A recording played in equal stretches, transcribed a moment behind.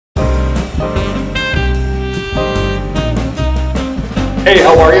Hey,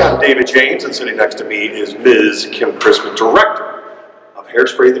 how are you? I'm David James, and sitting next to me is Ms. Kim Christman, director of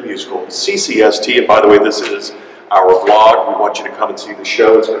Hairspray the Musical, CCST. And by the way, this is our vlog. We want you to come and see the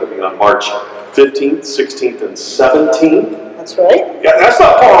show. It's going to be on March 15th, 16th, and 17th. That's right. Yeah, that's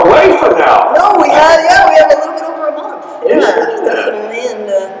not far away from now. No, we have a little bit over a month. Yeah, definitely. And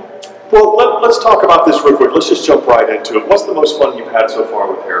well, let's talk about this real quick. Let's just jump right into it. What's the most fun you've had so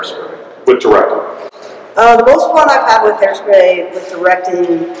far with Hairspray, with directing? The most fun I've had with Hairspray, with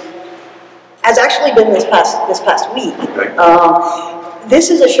directing, has actually been this past week. Okay. This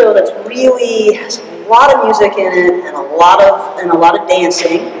is a show that's really has a lot of music in it and a lot of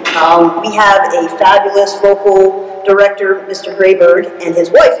dancing. We have a fabulous vocal director, Mr. Grayberg, and his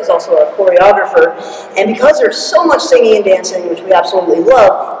wife is also a choreographer. And because there's so much singing and dancing, which we absolutely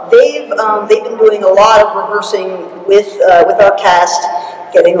love, they've been doing a lot of rehearsing with our cast,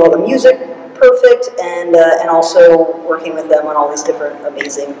 getting all the music perfect, and also working with them on all these different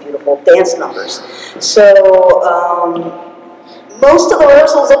amazing, beautiful dance numbers. So most of the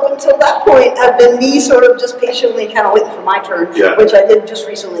rehearsals up until that point have been me sort of just patiently kind of waiting for my turn, which I did just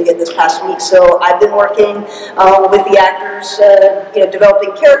recently get this past week. So I've been working with the actors,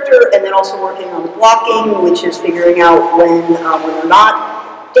 developing character, and then also working on the blocking, which is figuring out when they're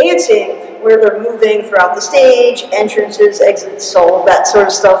not dancing, where they're moving throughout the stage, entrances, exits, all of that sort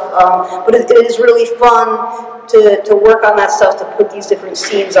of stuff. But it is really fun to work on that stuff, to put these different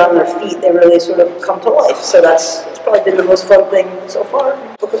scenes on their feet. They really sort of come to life. So it's probably been the most fun thing so far.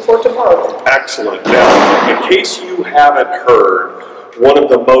 Looking forward to more of it. Excellent. Now, in case you haven't heard, one of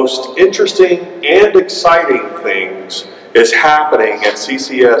the most interesting and exciting things is happening at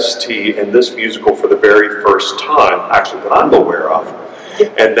CCST in this musical for the very first time, actually that I'm aware of.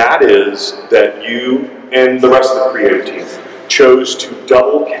 And that is that you and the rest of the creative team chose to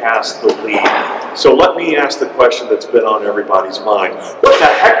double cast the lead. So let me ask the question that's been on everybody's mind. What the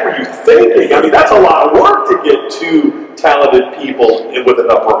heck were you thinking? I mean, that's a lot of work to get two talented people with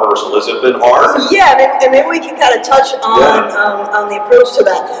enough rehearsal. Has it been hard? Yeah, and maybe we can kind of touch on the approach to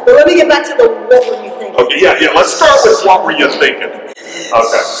that. But let me get back to the what were you thinking? Okay, yeah, let's start with what were you thinking?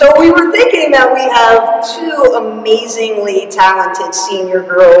 Okay. So we were thinking that we have two amazingly talented senior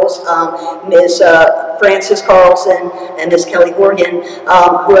girls, Ms. Frances Carlson and Ms. Kelly Horgan,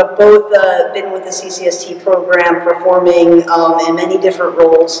 who have both been with the CCST program, performing in many different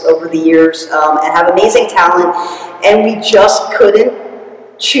roles over the years, and have amazing talent, and we just couldn't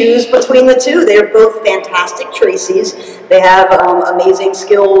choose between the two. They're both fantastic Tracy's. They have amazing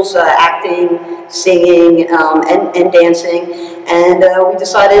skills, acting, singing, and dancing. And we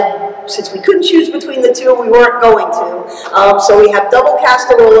decided, since we couldn't choose between the two, we weren't going to. So we have double cast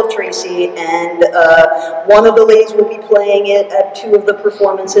the role of Tracy, and one of the ladies will be playing it at two of the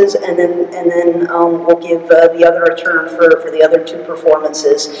performances, and then we'll give the other a turn for the other two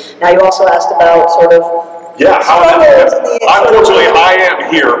performances. Now, you also asked about sort of unfortunately, I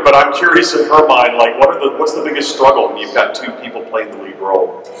am here, but I'm curious in her mind, like, what's the biggest struggle when you've got two people playing the lead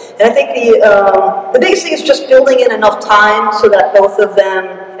role? And I think the biggest thing is just building in enough time so that both of them,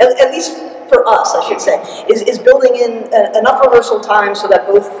 at least for us, I should say, is building in enough rehearsal time so that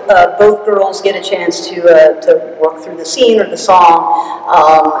both girls get a chance to work through the scene or the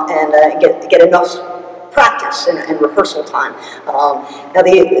song, and get enough practice and rehearsal time. Now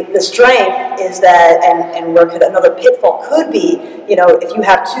the strength is that, and where another pitfall could be, if you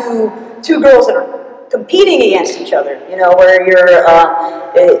have two girls that are competing against each other, where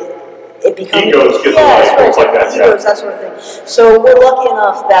you're it becomes egos get things like that. Egos, that sort of thing. So we're lucky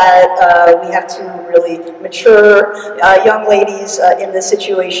enough that we have two really mature young ladies in this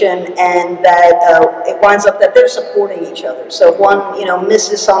situation, and that it winds up that they're supporting each other. So if one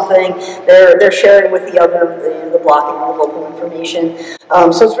misses something, they're sharing with the other the blocking and the vocal information.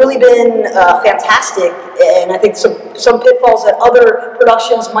 So it's really been fantastic, and I think some pitfalls that other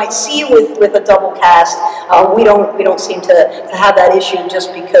productions might see with a double cast, we don't seem to have that issue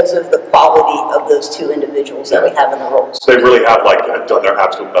just because of the quality of those two individuals that we have in the roles. They really have done their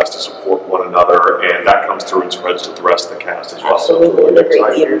absolute best to support one another, and that comes through and spreads to the rest of the cast as well. Absolutely, and they're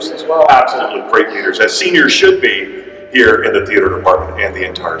great leaders as well. Absolutely, great leaders, as seniors should be here in the theater department and the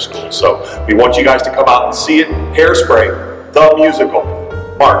entire school. So we want you guys to come out and see it. Hairspray, the musical,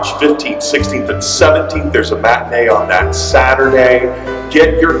 March 15th, 16th, and 17th. There's a matinee on that Saturday.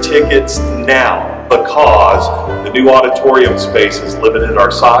 Get your tickets now, because the new auditorium space is limited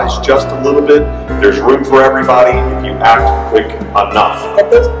our size just a little bit. There's room for everybody if you act quick enough. Get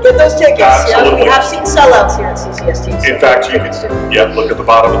those tickets. Absolutely. Yeah, we have seen sellouts here at CCST. In fact, you can look at the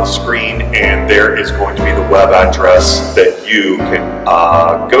bottom of the screen, and there is going to be the web address that you can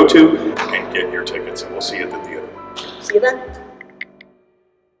go to and get your tickets, and we'll see you at the theater. See you then.